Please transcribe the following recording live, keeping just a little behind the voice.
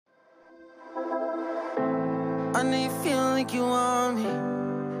like you want me,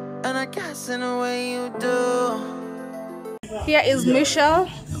 and I guess in a way you do. Here is Michelle.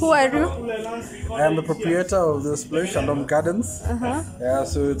 Who are you? I am the proprietor of this place, Shalom Gardens. Yeah,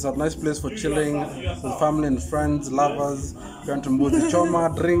 so it's a nice place for chilling with family and friends, lovers. If you want to move the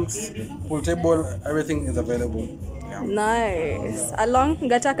choma, drinks, pool table, everything is available. Yeah. Nice. Along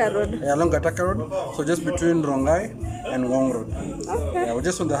GATAKA Road. Yeah, along GATAKA Road, so just between Rongai and Wong Road. Okay. Yeah, we're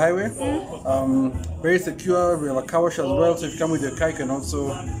just on the highway. Very secure. We have a car wash as well, so if you come with your car, you can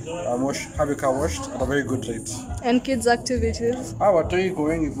also have your car washed at a very good rate. And kids activities. Our toy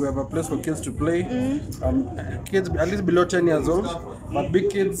going, if we have a place for kids to play, kids at least below 10 years old, but big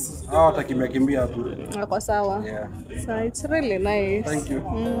kids, watakimbia tu. Wako sawa. Yeah. So it's really nice. Thank you.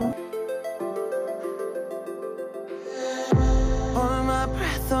 Holding my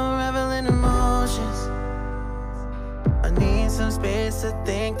breath, unraveling emotions. I need some space to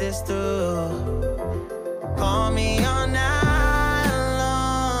think this through. Call me all night.